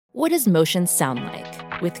What does motion sound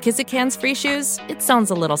like? With Kizikans free shoes, it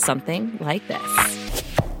sounds a little something like this.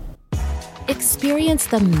 Experience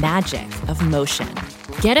the magic of motion.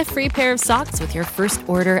 Get a free pair of socks with your first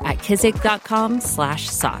order at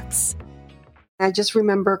kizik.com/socks. I just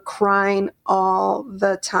remember crying all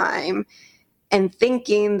the time and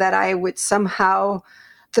thinking that I would somehow,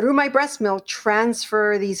 through my breast milk,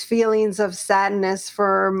 transfer these feelings of sadness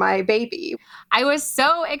for my baby. I was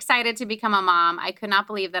so excited to become a mom. I could not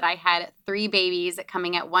believe that I had 3 babies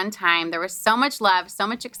coming at one time. There was so much love, so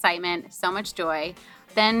much excitement, so much joy.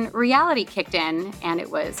 Then reality kicked in, and it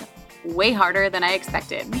was way harder than I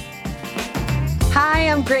expected. Hi,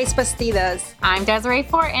 I'm Grace Bastidas. I'm Desiree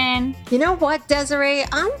Fortin. You know what, Desiree?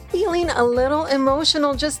 I'm feeling a little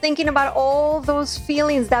emotional just thinking about all those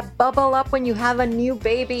feelings that bubble up when you have a new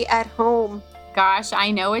baby at home. Gosh,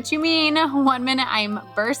 I know what you mean. One minute I'm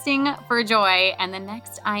bursting for joy, and the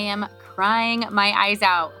next I am crying my eyes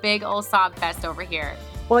out. Big old sob fest over here.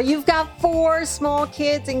 Well, you've got 4 small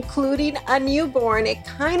kids, including a newborn. It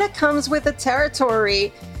kind of comes with the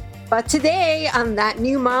territory. But today on That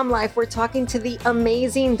New Mom Life, we're talking to the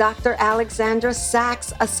amazing Dr. Alexandra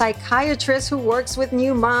Sachs, a psychiatrist who works with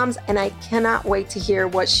new moms, and I cannot wait to hear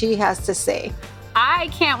what she has to say. I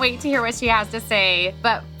can't wait to hear what she has to say.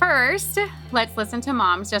 But first, let's listen to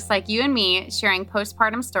moms just like you and me sharing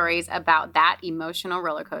postpartum stories about that emotional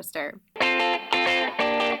roller coaster.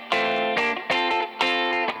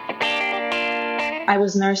 I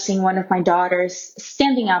was nursing one of my daughters,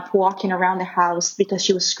 standing up, walking around the house because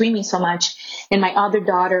she was screaming so much. And my other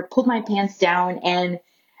daughter pulled my pants down. And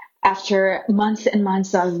after months and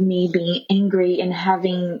months of me being angry and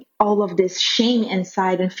having all of this shame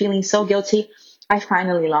inside and feeling so guilty, I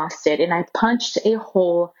finally lost it. And I punched a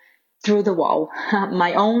hole through the wall.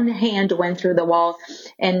 My own hand went through the wall.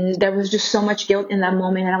 And there was just so much guilt in that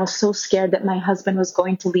moment. And I was so scared that my husband was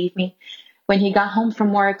going to leave me. When he got home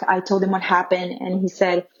from work, I told him what happened, and he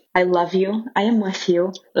said, "I love you. I am with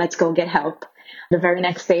you. Let's go get help." The very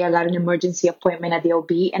next day, I got an emergency appointment at the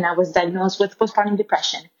OB, and I was diagnosed with postpartum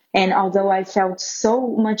depression. And although I felt so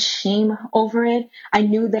much shame over it, I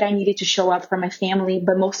knew that I needed to show up for my family,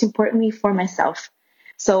 but most importantly, for myself.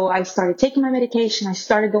 So I started taking my medication. I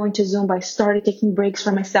started going to Zumba. I started taking breaks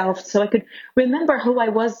for myself so I could remember who I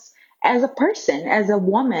was as a person, as a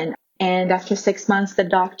woman. And after 6 months, the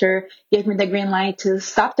doctor gave me the green light to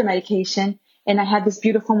stop the medication. And I had this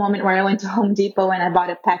beautiful moment where I went to Home Depot and I bought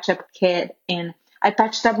a patch-up kit. And I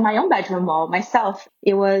patched up my own bedroom wall myself.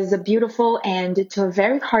 It was a beautiful end to a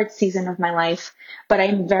very hard season of my life. But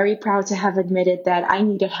I'm very proud to have admitted that I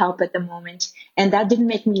needed help at the moment. And that didn't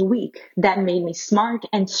make me weak. That made me smart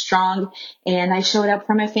and strong. And I showed up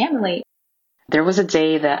for my family. There was a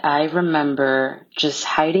day that I remember just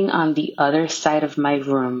hiding on the other side of my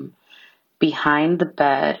room, behind the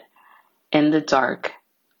bed, in the dark,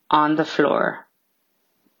 on the floor,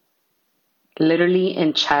 literally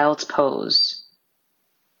in child's pose,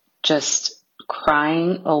 just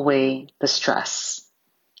crying away the stress,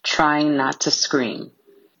 trying not to scream.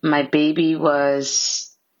 My baby was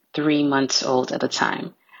 3 months old at the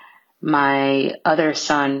time. My other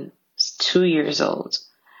son was 2 years old.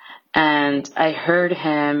 And I heard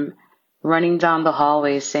him running down the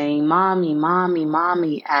hallway saying, "Mommy, mommy,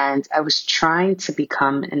 mommy." And I was trying to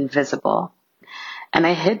become invisible. And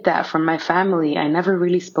I hid that from my family. I never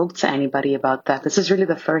really spoke to anybody about that. This is really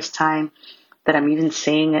the first time that I'm even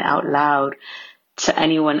saying it out loud to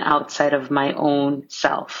anyone outside of my own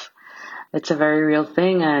self. It's a very real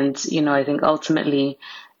thing. And, I think ultimately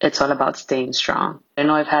it's all about staying strong. I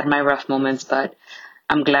know I've had my rough moments, but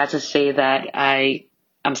I'm glad to say that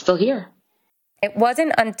I'm still here. It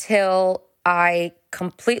wasn't until I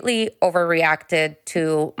completely overreacted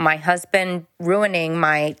to my husband ruining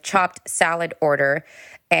my chopped salad order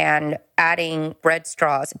and adding bread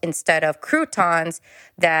straws instead of croutons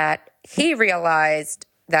that he realized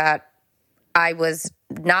that I was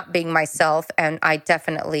not being myself, and I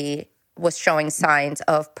definitely was showing signs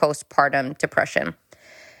of postpartum depression.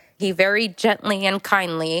 He very gently and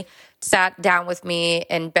kindly sat down with me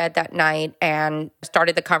in bed that night and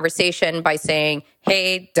started the conversation by saying,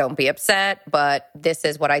 "Hey, don't be upset, but this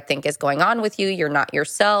is what I think is going on with you. You're not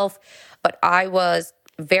yourself." But I was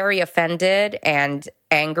very offended and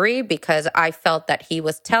angry because I felt that he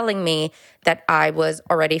was telling me that I was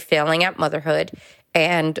already failing at motherhood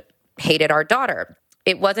and hated our daughter.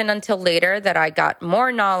 It wasn't until later that I got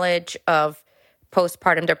more knowledge of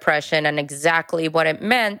postpartum depression and exactly what it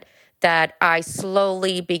meant that I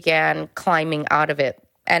slowly began climbing out of it.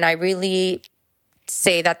 And I really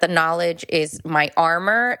say that the knowledge is my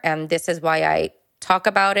armor, and this is why I talk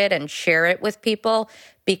about it and share it with people,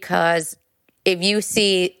 because if you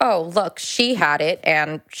see, oh, look, she had it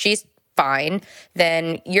and she's fine,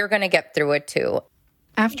 then you're going to get through it too.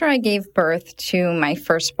 After I gave birth to my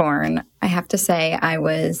firstborn, I have to say I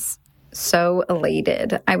was so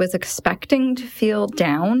elated. I was expecting to feel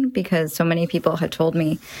down because so many people had told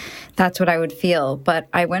me that's what I would feel. But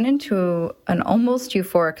I went into an almost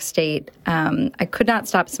euphoric state. I could not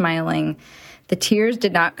stop smiling. The tears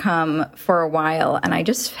did not come for a while. And I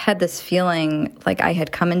just had this feeling like I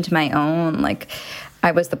had come into my own, like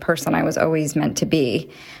I was the person I was always meant to be.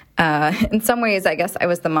 In some ways, I guess I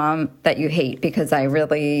was the mom that you hate because I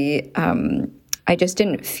really, I just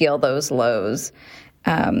didn't feel those lows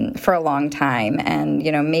for a long time. And,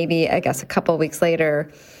 maybe, I guess, a couple of weeks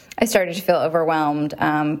later, I started to feel overwhelmed.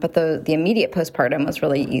 But the immediate postpartum was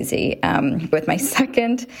really easy. With my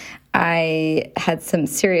second, I had some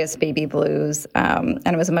serious baby blues, and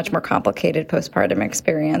it was a much more complicated postpartum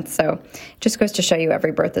experience. So it just goes to show you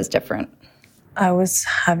every birth is different. I was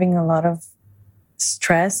having a lot of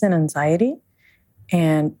stress and anxiety,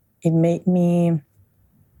 and it made me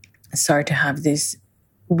start to have these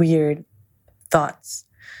weird thoughts.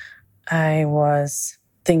 I was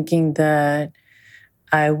thinking that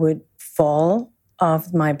I would fall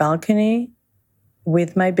off my balcony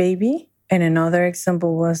with my baby. And another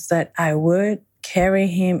example was that I would carry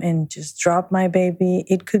him and just drop my baby.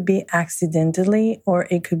 It could be accidentally or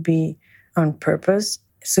it could be on purpose.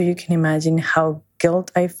 So you can imagine how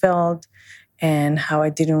guilt I felt and how I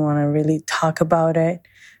didn't want to really talk about it.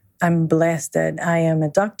 I'm blessed that I am a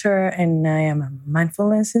doctor and I am a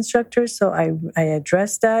mindfulness instructor, so I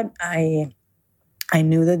addressed that. I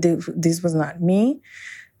knew that this was not me,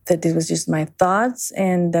 that this was just my thoughts,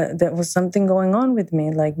 and that there was something going on with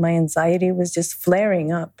me. Like my anxiety was just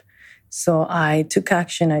flaring up. So I took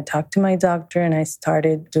action. I talked to my doctor and I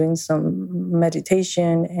started doing some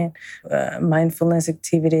meditation and mindfulness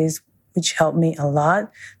activities, which helped me a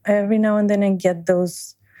lot. Every now and then I get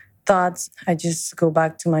those thoughts. I just go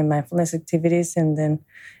back to my mindfulness activities and then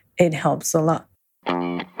it helps a lot.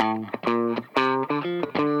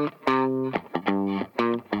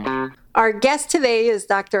 Our guest today is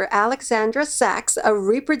Dr. Alexandra Sachs, a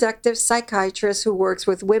reproductive psychiatrist who works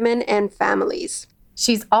with women and families.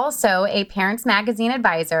 She's also a Parents Magazine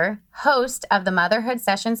advisor, host of the Motherhood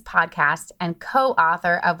Sessions podcast, and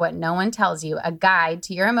co-author of What No One Tells You, a guide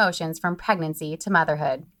to your emotions from pregnancy to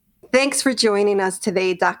motherhood. Thanks for joining us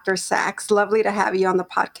today, Dr. Sachs. Lovely to have you on the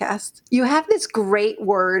podcast. You have this great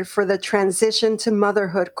word for the transition to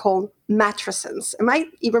motherhood called matrescence. Am I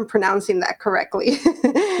even pronouncing that correctly?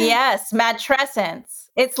 Yes, matrescence.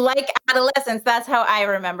 It's like adolescence. That's how I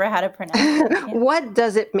remember how to pronounce it. Yeah. What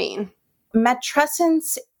does it mean?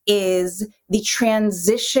 Matrescence is the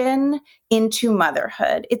transition into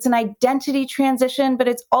motherhood. It's an identity transition, but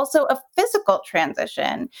it's also a physical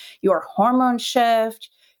transition. Your hormones shift,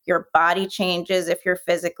 your body changes if you're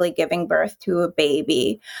physically giving birth to a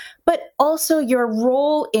baby, but also your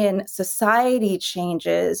role in society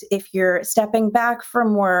changes if you're stepping back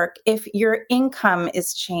from work, if your income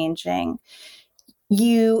is changing.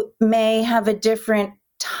 You may have a different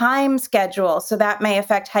time schedule. So that may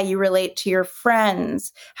affect how you relate to your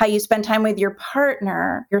friends, how you spend time with your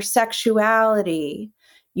partner, your sexuality,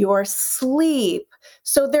 your sleep.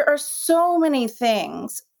 So there are so many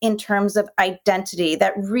things in terms of identity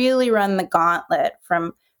that really run the gauntlet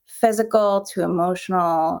from physical to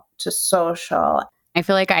emotional to social. I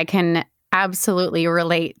feel like I can absolutely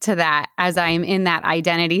relate to that as I'm in that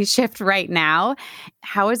identity shift right now.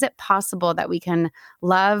 How is it possible that we can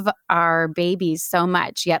love our babies so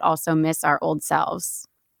much, yet also miss our old selves?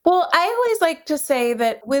 Well, I always like to say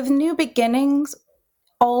that with new beginnings,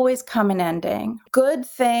 always come an ending. Good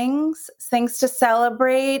things to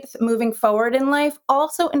celebrate moving forward in life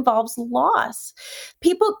also involves loss.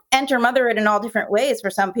 People enter motherhood in all different ways.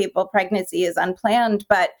 For some people, pregnancy is unplanned,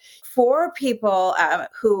 but for people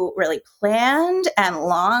who really planned and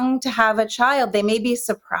long to have a child, they may be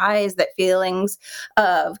surprised that feelings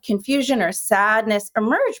of confusion or sadness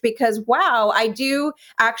emerge because, wow, I do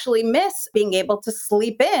actually miss being able to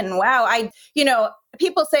sleep in. Wow,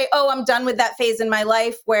 people say, oh, I'm done with that phase in my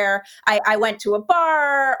life where I went to a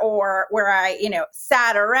bar or where I,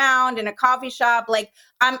 sat around in a coffee shop. Like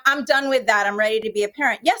I'm done with that. I'm ready to be a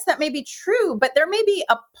parent. Yes, that may be true, but there may be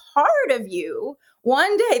a part of you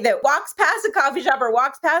one day that walks past a coffee shop or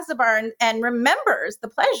walks past a bar and remembers the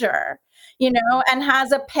pleasure, and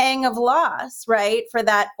has a pang of loss, right, for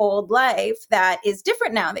that old life that is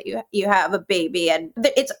different now that you have a baby. And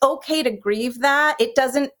it's okay to grieve that. It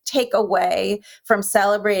doesn't take away from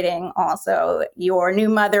celebrating also your new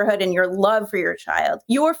motherhood and your love for your child.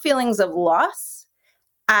 Your feelings of loss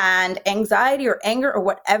and anxiety or anger or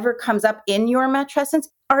whatever comes up in your matrescence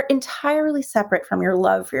are entirely separate from your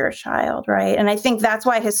love for your child, right? And I think that's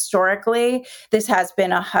why historically this has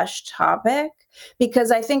been a hushed topic,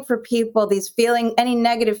 because I think for people, any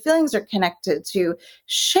negative feelings are connected to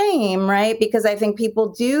shame, right? Because I think people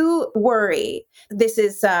do worry. This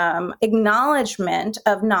is acknowledgement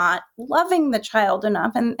of not loving the child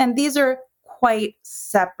enough. And these are quite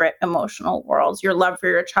separate emotional worlds, your love for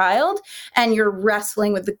your child and you're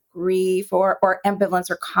wrestling with the grief or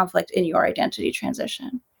ambivalence or conflict in your identity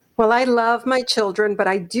transition. Well, I love my children, but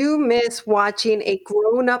I do miss watching a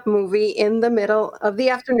grown-up movie in the middle of the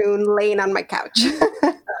afternoon laying on my couch.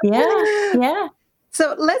 Yeah.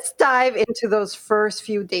 So let's dive into those first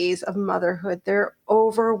few days of motherhood. They're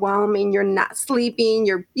overwhelming. You're not sleeping.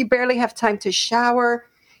 You barely have time to shower.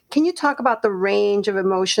 Can you talk about the range of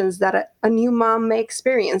emotions that a new mom may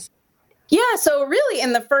experience? Yeah. So really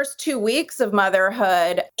in the first 2 weeks of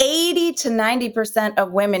motherhood, 80 to 90%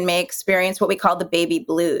 of women may experience what we call the baby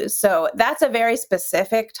blues. So that's a very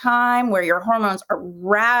specific time where your hormones are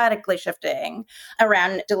radically shifting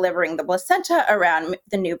around delivering the placenta, around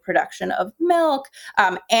the new production of milk,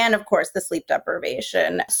 and of course the sleep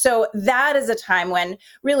deprivation. So that is a time when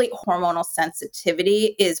really hormonal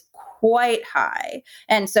sensitivity is quite high.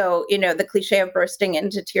 And so, the cliche of bursting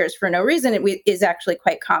into tears for no reason is actually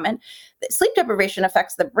quite common. Sleep deprivation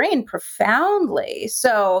affects the brain profoundly.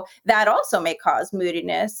 So that also may cause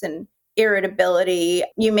moodiness and irritability.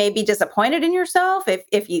 You may be disappointed in yourself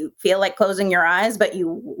if you feel like closing your eyes, but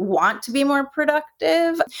you want to be more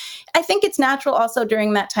productive. I think it's natural also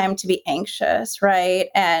during that time to be anxious, right?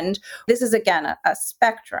 And this is, again, a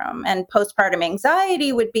spectrum. And postpartum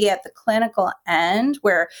anxiety would be at the clinical end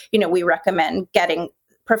where, we recommend getting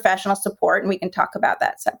professional support, and we can talk about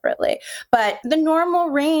that separately. But the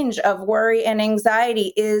normal range of worry and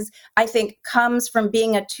anxiety I think, comes from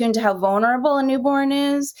being attuned to how vulnerable a newborn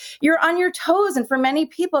is. You're on your toes, and for many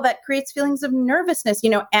people, that creates feelings of nervousness.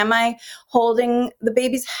 Am I holding the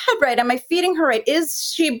baby's head right? Am I feeding her right?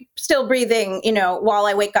 Is she still breathing, while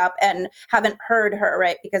I wake up and haven't heard her,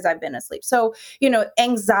 right? Because I've been asleep. So,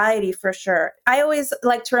 anxiety for sure. I always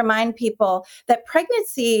like to remind people that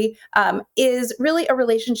pregnancy is really a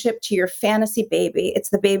relationship to your fantasy baby. It's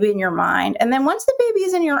the baby in your mind. And then once the baby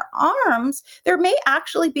is in your arms, there may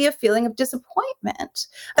actually be a feeling of disappointment.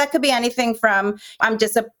 That could be anything from I'm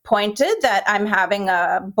disappointed that I'm having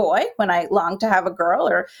a boy when I long to have a girl,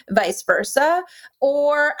 or vice versa.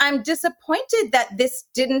 Or I'm disappointed that this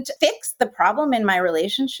didn't fix the problem in my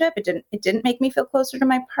relationship. It didn't make me feel closer to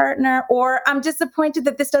my partner. Or I'm disappointed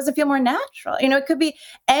that this doesn't feel more natural. It could be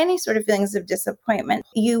any sort of feelings of disappointment.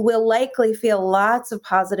 You will likely feel lots of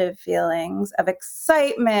positive feelings of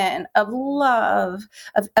excitement, of love,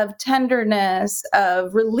 of tenderness,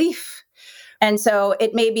 of relief. And so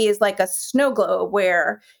it maybe is like a snow globe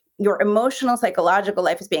where your emotional, psychological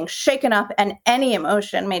life is being shaken up, and any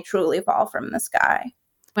emotion may truly fall from the sky.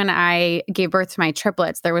 When I gave birth to my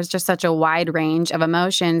triplets, there was just such a wide range of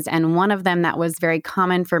emotions. And one of them that was very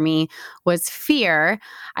common for me was fear.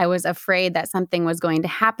 I was afraid that something was going to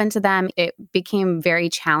happen to them. It became very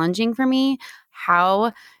challenging for me.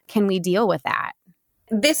 How can we deal with that?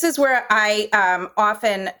 This is where I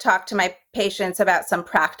often talk to my patients about some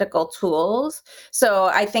practical tools. So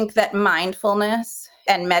I think that mindfulness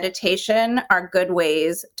and meditation are good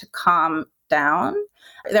ways to calm down.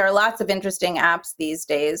 There are lots of interesting apps these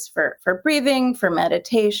days for breathing, for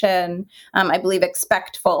meditation. I believe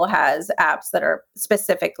Expectful has apps that are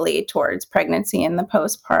specifically towards pregnancy and the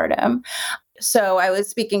postpartum. So I was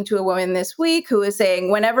speaking to a woman this week who was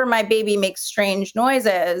saying, whenever my baby makes strange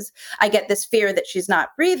noises, I get this fear that she's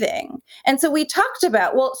not breathing. And so we talked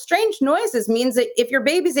about, well, strange noises means that if your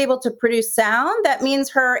baby's able to produce sound, that means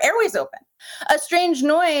her airway's open. A strange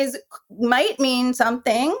noise might mean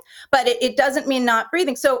something, but it doesn't mean not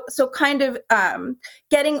breathing. So kind of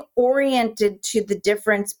getting oriented to the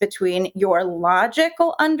difference between your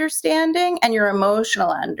logical understanding and your emotional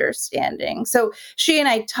understanding. So she and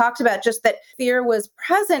I talked about just that fear was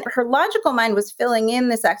present. Her logical mind was filling in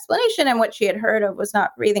this explanation, and what she had heard of was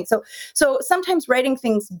not breathing. So sometimes writing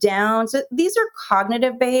things down. So these are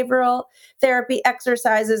cognitive behavioral therapy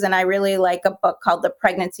exercises, and I really like a book called The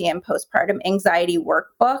Pregnancy and Postpartum Anxiety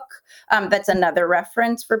Workbook. That's another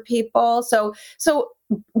reference for people. So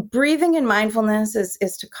breathing and mindfulness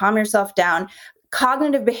is to calm yourself down.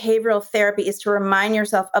 Cognitive behavioral therapy is to remind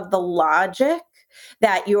yourself of the logic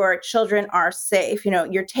that your children are safe.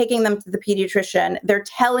 You're taking them to the pediatrician. They're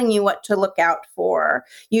telling you what to look out for.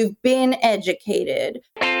 You've been educated.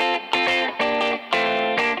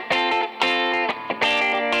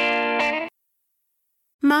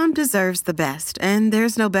 Mom deserves the best, and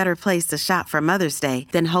there's no better place to shop for Mother's Day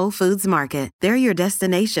than Whole Foods Market. They're your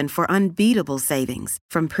destination for unbeatable savings,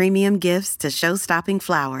 from premium gifts to show-stopping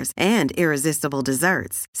flowers and irresistible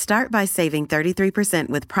desserts. Start by saving 33%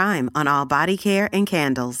 with Prime on all body care and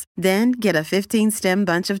candles. Then get a 15-stem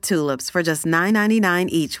bunch of tulips for just $9.99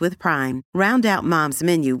 each with Prime. Round out Mom's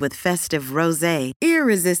menu with festive rosé,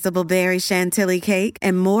 irresistible berry chantilly cake,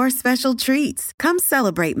 and more special treats. Come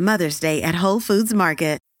celebrate Mother's Day at Whole Foods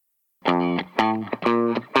Market.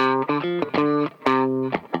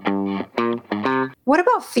 What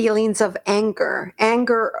about feelings of anger?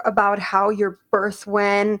 Anger about how your birth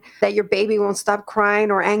went, that your baby won't stop crying,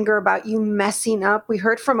 or anger about you messing up? We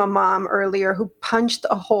heard from a mom earlier who punched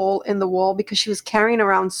a hole in the wall because she was carrying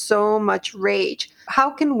around so much rage. How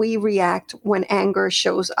can we react when anger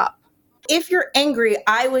shows up? If you're angry,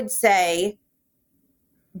 I would say,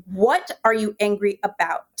 what are you angry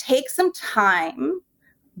about? Take some time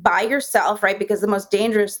by yourself, right? Because the most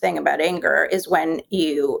dangerous thing about anger is when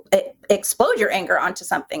you explode your anger onto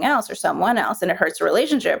something else or someone else and it hurts a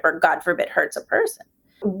relationship or, God forbid, hurts a person.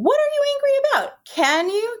 What are you angry about? Can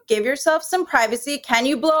you give yourself some privacy? Can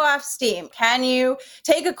you blow off steam? Can you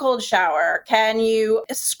take a cold shower? Can you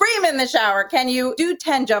scream in the shower? Can you do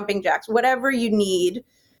 10 jumping jacks? Whatever you need.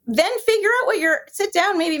 Then figure out sit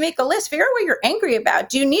down, maybe make a list, figure out what you're angry about.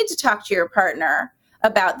 Do you need to talk to your partner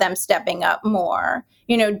about them stepping up more?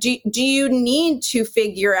 Do you need to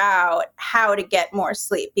figure out how to get more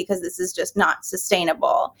sleep because this is just not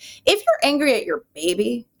sustainable? If you're angry at your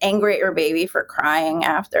baby for crying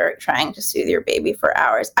after trying to soothe your baby for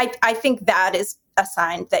hours, I think that is a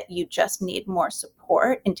sign that you just need more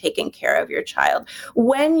support in taking care of your child.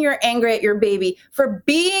 When you're angry at your baby for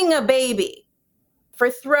being a baby, for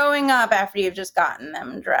throwing up after you've just gotten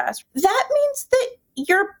them dressed, that means that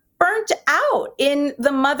you're burnt out in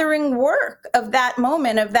the mothering work of that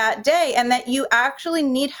moment, of that day, and that you actually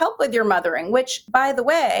need help with your mothering, which, by the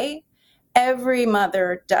way, every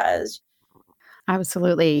mother does.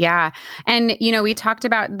 Absolutely. Yeah. And, we talked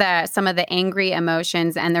about some of the angry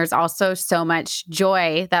emotions, and there's also so much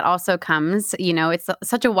joy that also comes. It's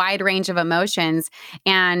such a wide range of emotions.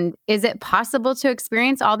 And is it possible to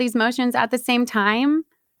experience all these emotions at the same time?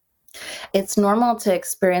 It's normal to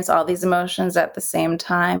experience all these emotions at the same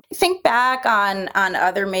time. Think back on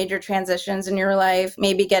other major transitions in your life,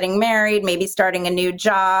 maybe getting married, maybe starting a new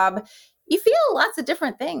job. You feel lots of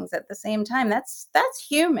different things at the same time. That's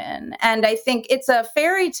human. And I think it's a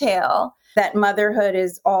fairy tale that motherhood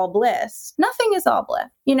is all bliss. Nothing is all bliss,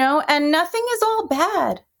 and nothing is all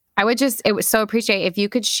bad. I would so appreciate if you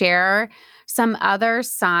could share some other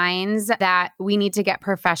signs that we need to get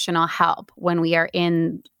professional help when we are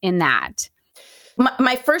in that.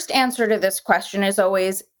 My first answer to this question is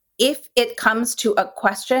always, if it comes to a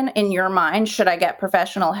question in your mind, should I get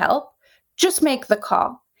professional help? Just make the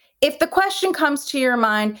call. If the question comes to your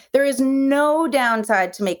mind, there is no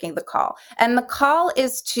downside to making the call. And the call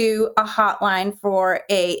is to a hotline for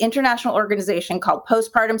an international organization called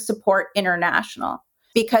Postpartum Support International,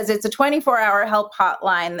 because it's a 24-hour help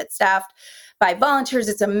hotline that's staffed by volunteers.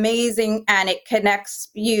 It's amazing, and it connects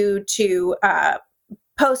you to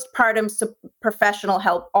postpartum professional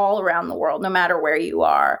help all around the world, no matter where you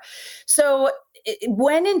are. So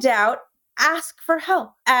when in doubt, ask for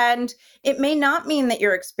help. And it may not mean that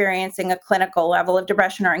you're experiencing a clinical level of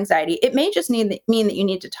depression or anxiety. It may just mean that you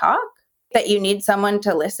need to talk, that you need someone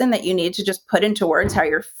to listen, that you need to just put into words how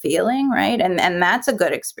you're feeling, right? And that's a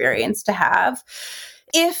good experience to have.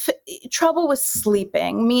 If trouble with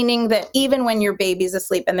sleeping, meaning that even when your baby's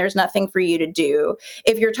asleep and there's nothing for you to do,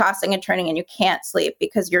 if you're tossing and turning and you can't sleep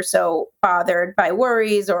because you're so bothered by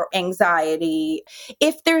worries or anxiety,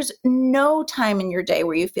 if there's no time in your day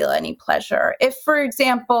where you feel any pleasure, if, for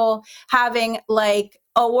example, having like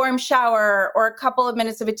a warm shower or a couple of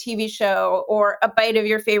minutes of a TV show or a bite of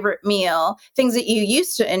your favorite meal, things that you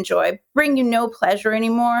used to enjoy, bring you no pleasure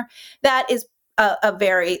anymore, that is a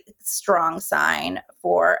very strong sign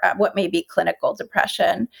for what may be clinical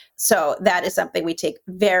depression. So that is something we take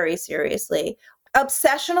very seriously.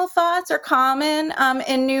 Obsessional thoughts are common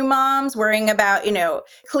in new moms, worrying about,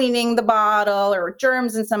 cleaning the bottle or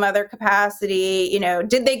germs in some other capacity,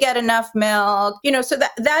 did they get enough milk? So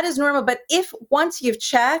that is normal. But if once you've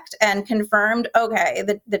checked and confirmed, okay,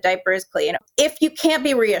 the diaper is clean, if you can't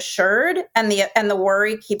be reassured and the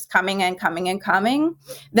worry keeps coming and coming and coming,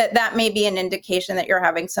 that may be an indication that you're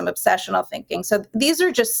having some obsessional thinking. So these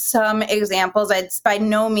are just some examples. It's by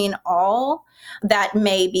no means all that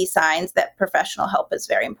may be signs that professional help is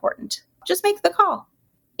very important. Just make the call.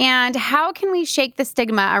 And how can we shake the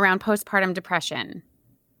stigma around postpartum depression?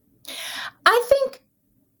 I think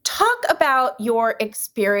talk about your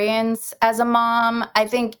experience as a mom. I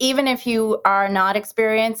think even if you are not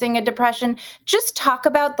experiencing a depression, just talk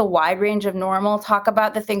about the wide range of normal. Talk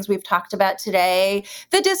about the things we've talked about today,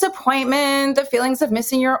 the disappointment, the feelings of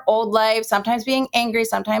missing your old life, sometimes being angry,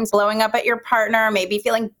 sometimes blowing up at your partner, maybe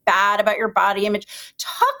feeling bad about your body image.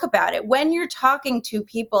 Talk about it. When you're talking to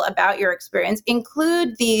people about your experience,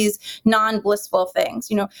 include these non-blissful things.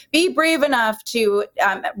 Be brave enough to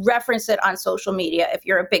reference it on social media if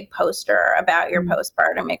you're a big poster about your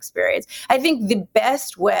postpartum experience. I think the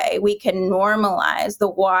best way we can normalize the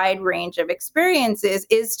wide range of experiences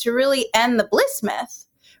is to really end the bliss myth,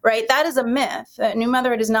 right? That is a myth. New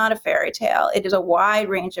motherhood is not a fairy tale. It is a wide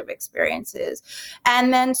range of experiences.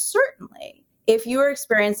 And then certainly, if you are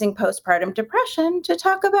experiencing postpartum depression, to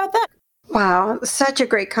talk about that. Wow, such a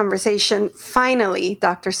great conversation. Finally,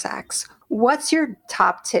 Dr. Sachs, what's your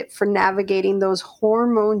top tip for navigating those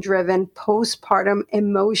hormone-driven postpartum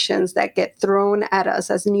emotions that get thrown at us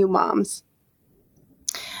as new moms?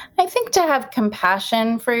 I think to have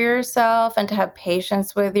compassion for yourself and to have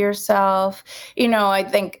patience with yourself. I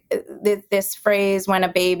think this phrase, when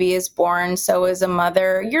a baby is born, so is a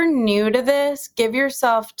mother. You're new to this. Give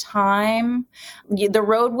yourself time. The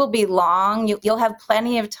road will be long. You'll have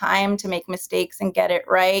plenty of time to make mistakes and get it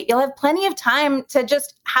right. You'll have plenty of time to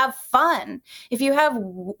just have fun. If you have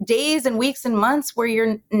days and weeks and months where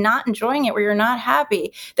you're not enjoying it, where you're not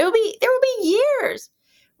happy, there will be years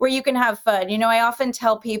where you can have fun. I often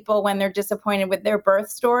tell people when they're disappointed with their birth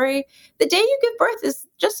story, the day you give birth is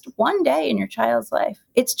just one day in your child's life.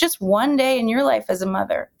 It's just one day in your life as a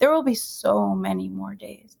mother. There will be so many more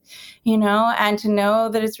days, and to know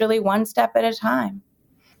that it's really one step at a time.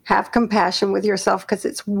 Have compassion with yourself because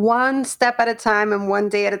it's one step at a time and one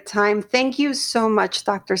day at a time. Thank you so much,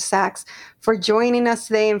 Dr. Sachs, for joining us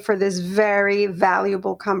today and for this very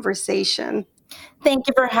valuable conversation. Thank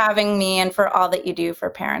you for having me and for all that you do for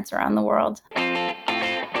parents around the world.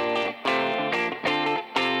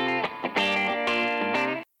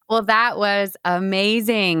 Well, that was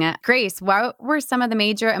amazing. Grace, what were some of the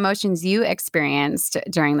major emotions you experienced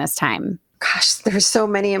during this time? Gosh, there's so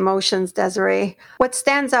many emotions, Desiree. What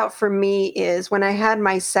stands out for me is when I had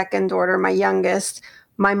my second daughter, my youngest,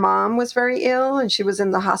 my mom was very ill and she was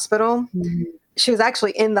in the hospital. Mm-hmm. She was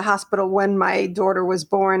actually in the hospital when my daughter was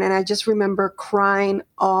born. And I just remember crying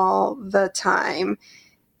all the time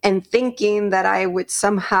and thinking that I would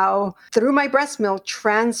somehow, through my breast milk,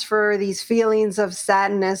 transfer these feelings of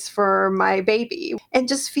sadness for my baby. And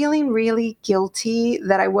just feeling really guilty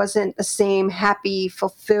that I wasn't the same happy,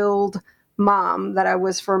 fulfilled mom that I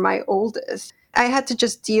was for my oldest. I had to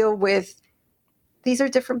just deal with, these are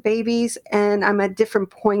different babies and I'm at different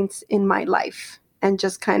points in my life, and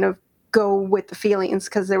just kind of go with the feelings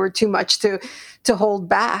because they were too much to hold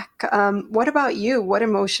back. What about you? What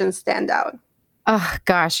emotions stand out? Oh,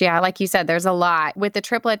 gosh. Yeah. Like you said, there's a lot. With the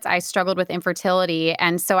triplets, I struggled with infertility.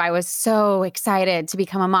 And so I was so excited to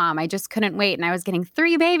become a mom. I just couldn't wait. And I was getting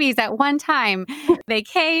 3 babies at one time. They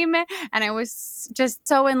came and I was just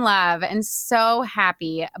so in love and so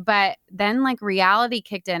happy. But then reality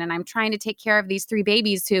kicked in and I'm trying to take care of these 3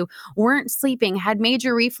 babies who weren't sleeping, had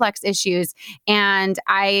major reflux issues. And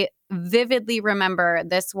I vividly remember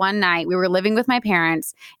this one night we were living with my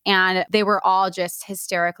parents and they were all just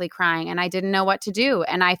hysterically crying and I didn't know what to do.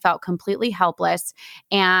 And I felt completely helpless.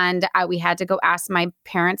 And we had to go ask my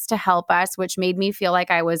parents to help us, which made me feel like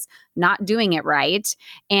I was not doing it right.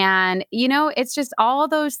 And, it's just all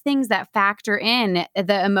those things that factor in.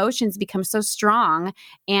 The emotions become so strong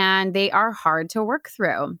and they are hard to work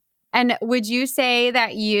through. And would you say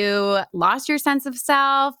that you lost your sense of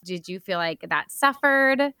self? Did you feel like that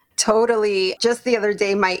suffered? Totally. Just the other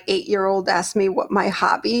day, my 8-year-old asked me what my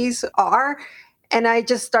hobbies are. And I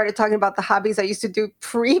just started talking about the hobbies I used to do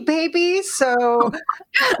pre-baby. So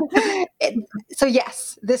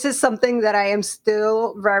yes, this is something that I am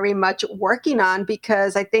still very much working on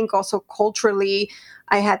because I think also culturally,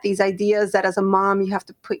 I had these ideas that as a mom, you have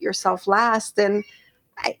to put yourself last. And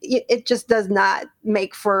it just does not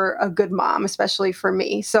make for a good mom, especially for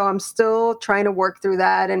me. So I'm still trying to work through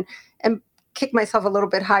that and kick myself a little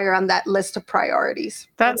bit higher on that list of priorities.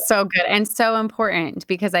 That's so good and so important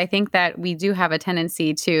because I think that we do have a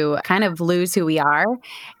tendency to kind of lose who we are.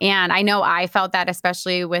 And I know I felt that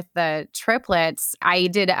especially with the triplets. I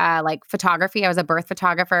did photography. I was a birth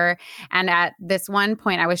photographer. And at this one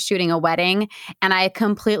point I was shooting a wedding and I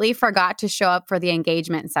completely forgot to show up for the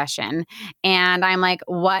engagement session. And I'm like,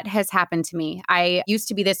 what has happened to me? I used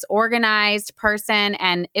to be this organized person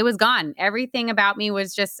and it was gone. Everything about me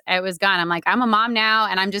was it was gone. I'm like, I'm a mom now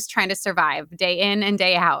and I'm just trying to survive day in and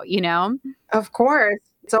day out, Of course.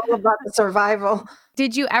 It's all about the survival.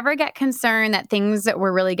 Did you ever get concerned that things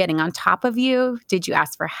were really getting on top of you? Did you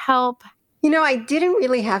ask for help? I didn't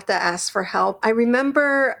really have to ask for help. I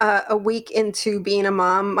remember a week into being a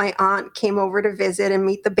mom, my aunt came over to visit and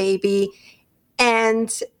meet the baby.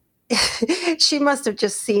 And she must have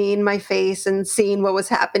just seen my face and seen what was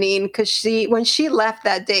happening, because when she left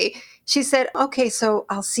that day, she said, okay, so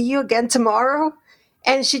I'll see you again tomorrow.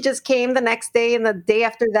 And she just came the next day and the day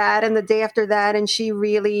after that and the day after that. And she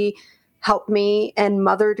really helped me and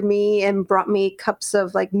mothered me and brought me cups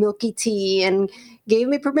of like milky tea and gave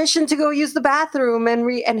me permission to go use the bathroom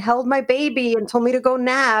and held my baby and told me to go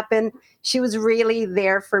nap. And she was really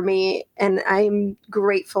there for me. And I'm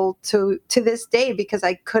grateful to this day, because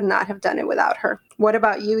I could not have done it without her. What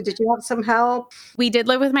about you? Did you have some help? We did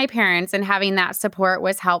live with my parents, and having that support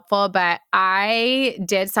was helpful, but I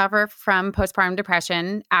did suffer from postpartum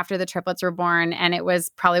depression after the triplets were born, and it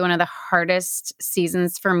was probably one of the hardest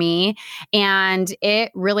seasons for me. And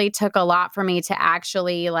it really took a lot for me to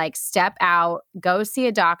actually like step out, go see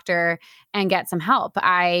a doctor, and get some help.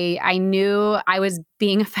 I knew I was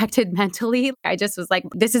being affected mentally. I just was like,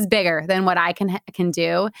 this is bigger than what I can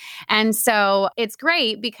do. And so it's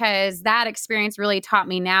great because that experience really taught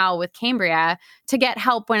me now with Cambria to get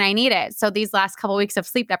help when I need it. So these last couple of weeks of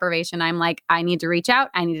sleep deprivation, I'm like, I need to reach out.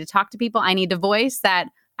 I need to talk to people. I need to voice that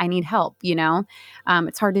I need help,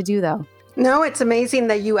 It's hard to do though. No, it's amazing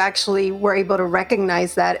that you actually were able to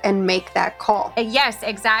recognize that and make that call. Yes,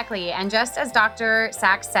 exactly. And just as Dr.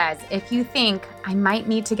 Sachs says, if you think I might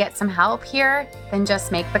need to get some help here, then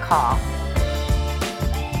just make the call.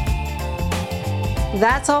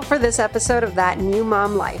 That's all for this episode of That New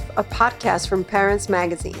Mom Life, a podcast from Parents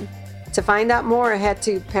Magazine. To find out more, head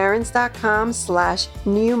to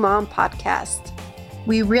parents.com/newmompodcast.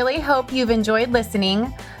 We really hope you've enjoyed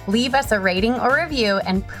listening. Leave us a rating or review,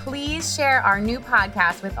 and please share our new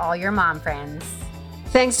podcast with all your mom friends.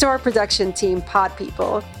 Thanks to our production team, Pod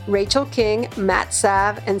People, Rachel King, Matt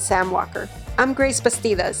Sav, and Sam Walker. I'm Grace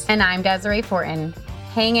Bastidas. And I'm Desiree Fortin.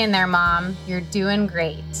 Hang in there, Mom. You're doing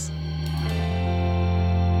great.